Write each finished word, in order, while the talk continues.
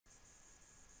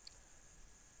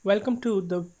Welcome to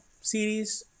the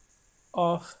series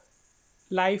of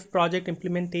live project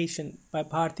implementation by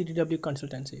Bharati DW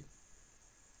Consultancy.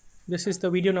 This is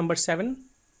the video number 7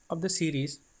 of the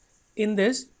series. In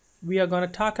this, we are going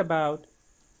to talk about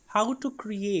how to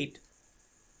create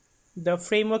the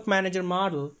framework manager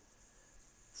model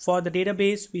for the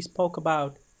database we spoke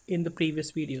about in the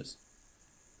previous videos.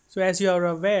 So as you are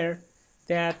aware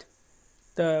that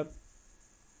the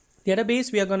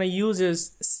database we are going to use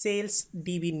is sales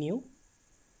db new.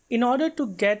 In order to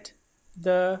get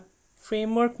the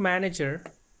framework manager,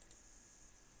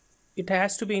 it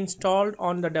has to be installed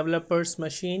on the developer's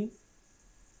machine.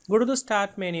 Go to the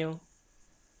start menu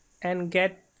and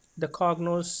get the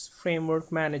Cognos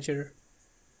framework manager.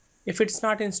 If it's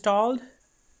not installed,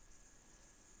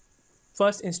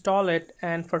 first install it,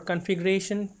 and for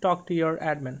configuration talk to your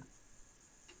admin.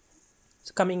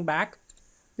 So coming back,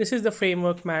 this is the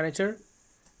framework manager.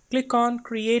 Click on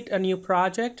create a new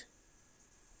project.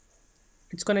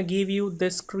 It's going to give you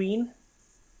this screen.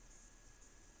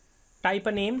 Type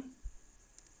a name.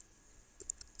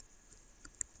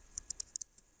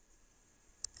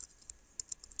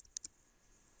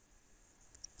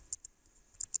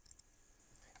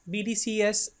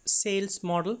 BDCS sales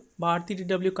model, Bharati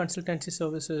DW Consultancy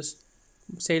Services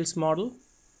sales model.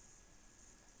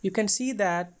 You can see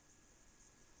that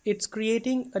it's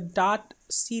creating a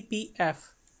 .cpf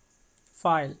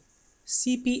file.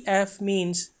 CPF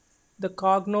means the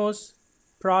Cognos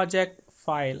project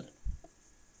file.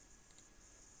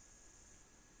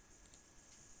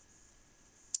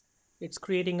 It's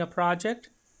creating a project.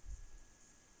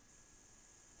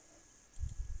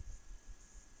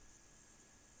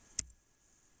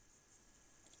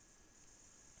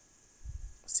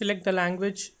 Select the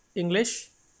language English.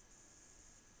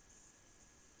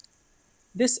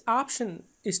 This option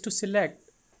is to select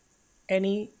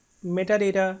any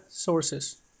metadata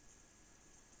sources.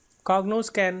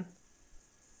 Cognos can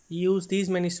use these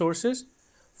many sources.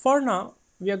 For now,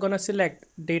 we are going to select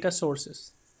data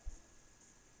sources.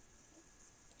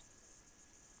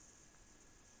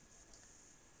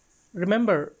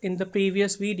 Remember, in the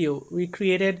previous video, we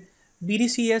created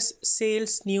BDCS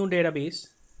sales new database.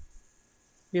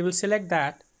 We will select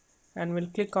that and we'll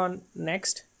click on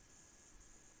next.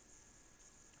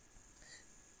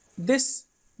 This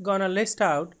gonna list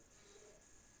out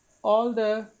all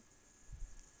the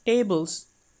tables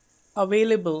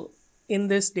available in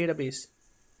this database.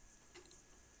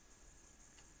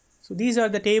 So these are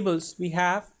the tables we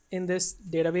have in this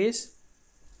database.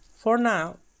 For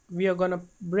now, we are gonna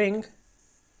bring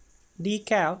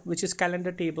dcal, which is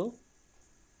calendar table,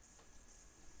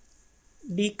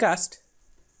 dcust,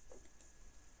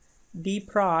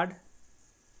 dprod,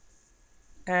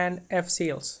 and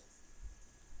fsales.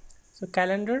 So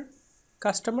calendar,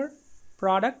 customer,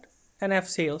 product, and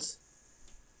fsales.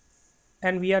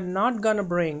 And we are not gonna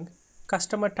bring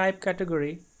customer type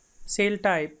category, sale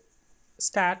type,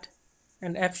 stat,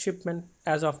 and fshipment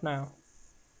as of now.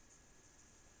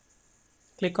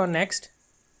 Click on next.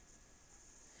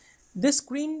 This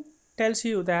screen tells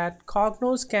you that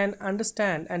Cognos can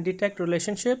understand and detect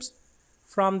relationships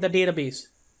from the database,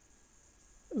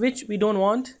 which we don't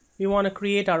want. We want to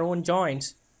create our own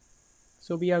joins.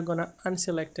 So we are going to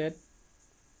unselect it,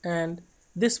 and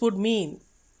this would mean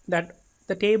that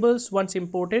the tables once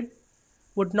imported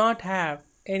would not have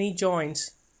any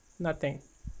joins, nothing.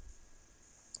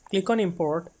 Click on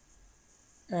import,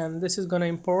 and this is going to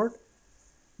import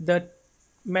the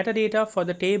metadata for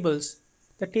the tables.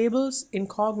 The tables in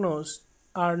Cognos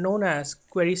are known as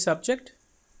query subject,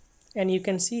 and you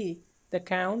can see the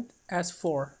count as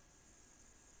 4.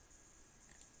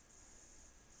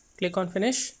 Click on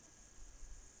finish,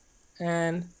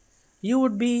 and you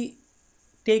would be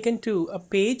taken to a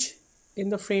page in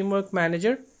the framework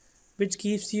manager which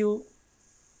gives you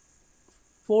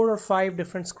 4 or 5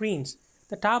 different screens.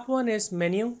 The top one is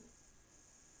menu.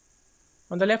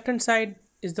 On the left hand side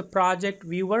is the project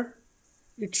viewer.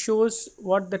 It shows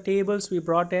what the tables we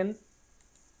brought in,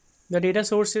 the data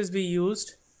sources we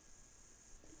used.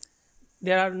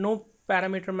 There are no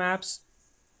parameter maps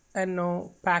and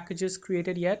no packages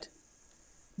created yet.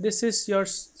 This is your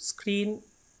screen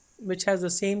which has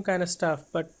the same kind of stuff,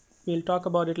 but we'll talk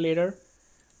about it later.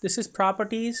 This is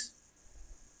properties.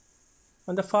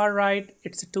 On the far right,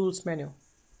 it's a tools menu.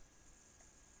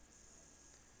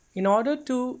 In order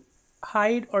to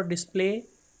hide or display,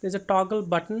 there's a toggle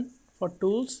button for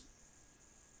tools.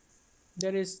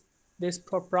 There is this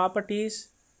for properties,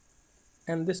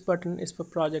 and this button is for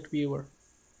project viewer.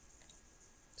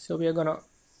 So we are gonna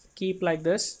keep like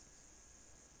this,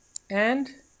 and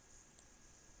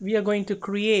we are going to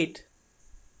create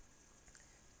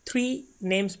three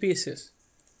namespaces.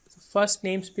 The first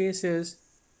namespace is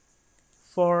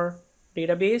for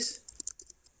database.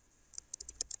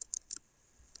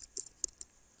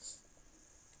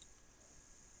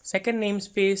 Second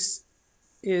namespace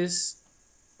is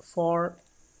for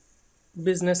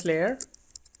business layer.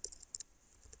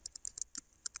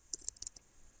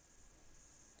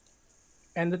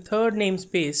 And the third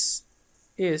namespace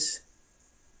is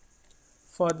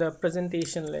for the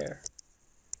presentation layer.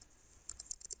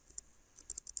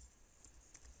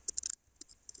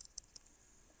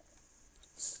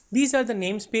 These are the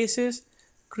namespaces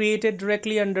created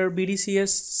directly under BDCS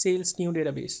Sales New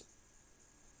Database.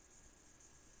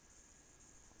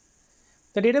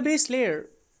 The database layer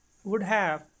would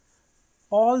have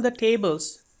all the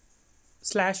tables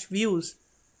 / views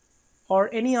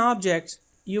or any objects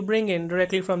you bring in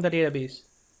directly from the database.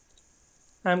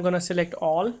 I'm going to select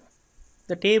all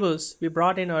the tables we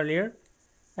brought in earlier,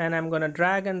 and I'm going to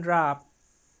drag and drop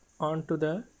onto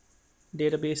the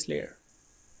database layer.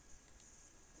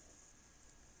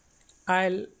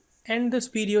 I'll end this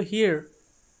video here.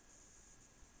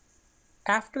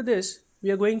 After this, we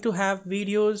are going to have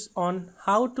videos on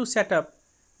how to set up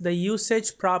the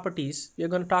usage properties. We are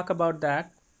going to talk about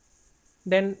that.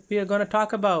 Then we are going to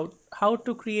talk about how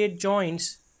to create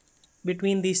joins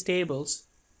between these tables.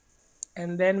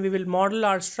 And then we will model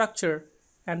our structure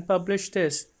and publish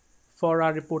this for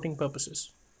our reporting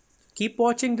purposes. Keep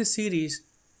watching this series,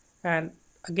 and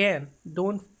again,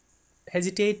 don't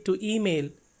hesitate to email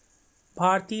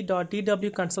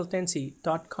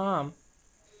Bharati.DWConsultancy.com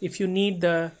if you need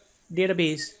the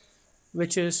database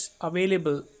which is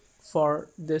available for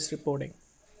this reporting.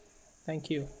 Thank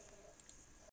you.